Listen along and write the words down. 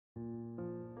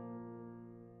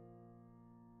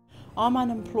I'm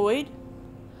unemployed,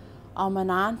 I'm an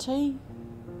auntie,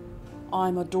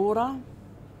 I'm a daughter,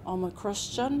 I'm a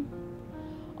Christian,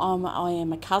 I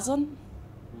am a cousin,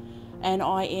 and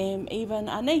I am even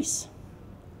a niece.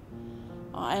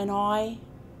 And I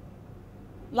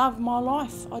love my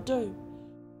life, I do.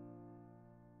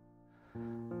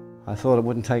 I thought it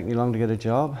wouldn't take me long to get a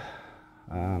job,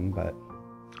 but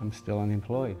I'm still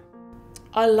unemployed.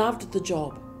 I loved the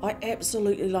job. I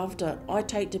absolutely loved it. I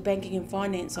take to banking and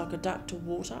finance like a duck to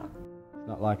water. It's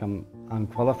not like I'm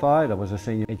unqualified. I was a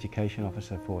senior education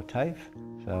officer for TAFE,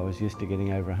 so I was used to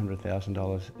getting over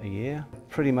 $100,000 a year.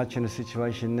 Pretty much in a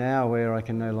situation now where I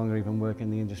can no longer even work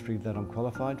in the industry that I'm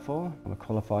qualified for. I'm a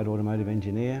qualified automotive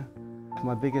engineer.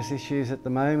 My biggest issues at the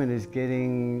moment is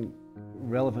getting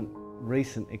relevant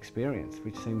recent experience,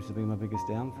 which seems to be my biggest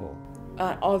downfall.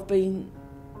 I've been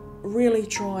really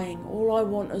trying. All I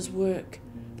want is work.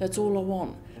 That's all I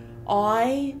want.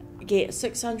 I get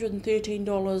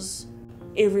 $613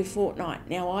 every fortnight.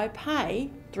 Now I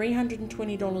pay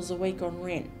 $320 a week on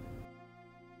rent.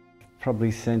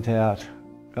 Probably sent out,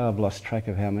 I've lost track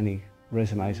of how many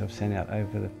resumes I've sent out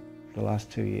over the last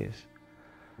 2 years.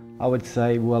 I would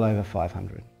say well over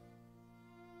 500.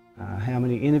 How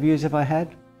many interviews have I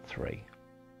had? 3.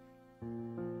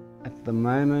 At the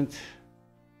moment,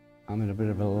 I'm in a bit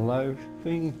of a low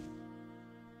thing.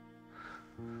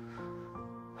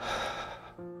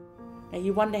 Now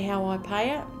you wonder how I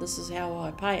pay it? This is how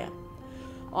I pay it.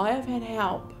 I have had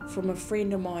help from a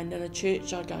friend of mine in a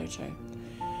church I go to.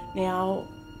 Now,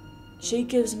 she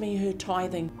gives me her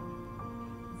tithing.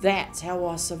 That's how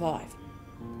I survive.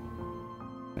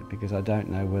 Because I don't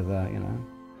know whether,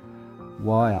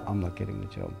 why I'm not getting the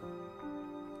job.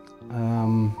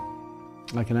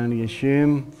 I can only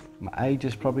assume my age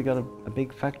has probably got a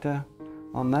big factor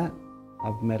on that.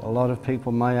 I've met a lot of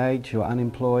people my age who are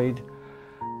unemployed,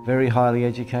 very highly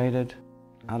educated.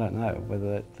 I don't know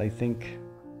whether they think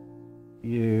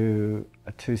you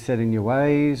are too set in your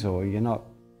ways or you're not,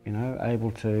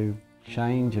 able to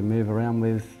change and move around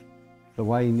with the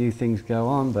way new things go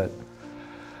on, but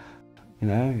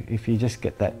if you just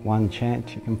get that one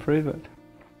chance, you can prove it.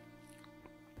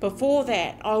 Before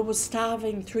that, I was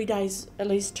starving 3 days, at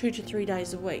least 2 to 3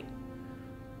 days a week.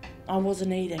 I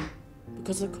wasn't eating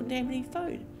because I couldn't have any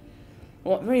food.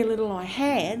 What very little I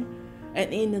had,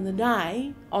 at the end of the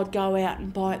day, I'd go out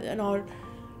and buy it, and I'd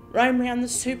roam around the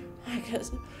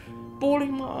supermarkets,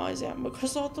 bawling my eyes out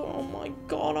because I thought, oh my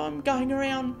God, I'm going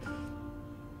around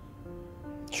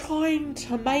trying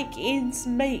to make ends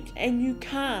meet, and you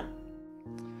can't.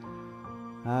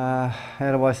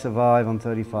 How do I survive on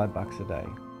 35 bucks a day?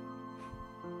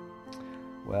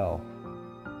 Well,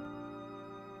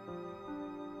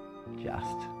 just.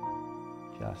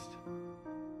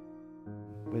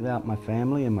 Without my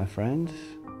family and my friends,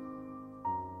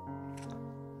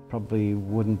 probably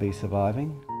wouldn't be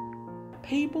surviving.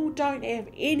 People don't have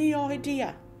any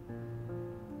idea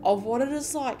of what it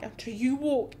is like until you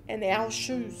walk in our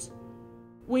shoes.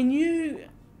 When you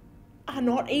are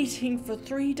not eating for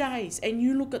 3 days and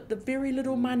you look at the very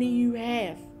little money you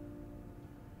have,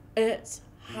 it's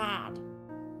hard.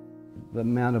 The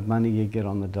amount of money you get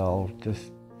on the dole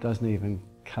just doesn't even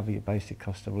cover your basic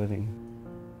cost of living.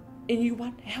 And you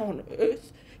wonder how on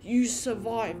earth you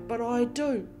survive, but I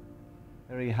do.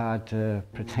 Very hard to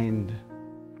pretend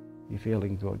you're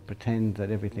feeling good, pretend that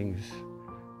everything's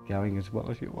going as well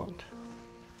as you want.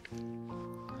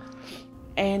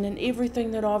 And in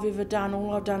everything that I've ever done,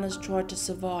 all I've done is tried to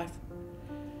survive.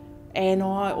 And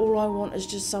all I want is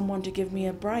just someone to give me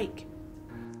a break.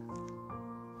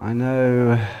 I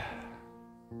know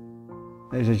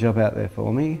there's a job out there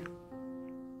for me.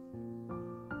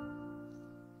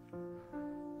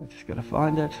 I just gotta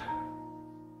find it.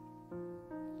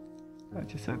 I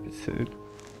just hope it's soon.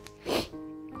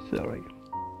 Sorry.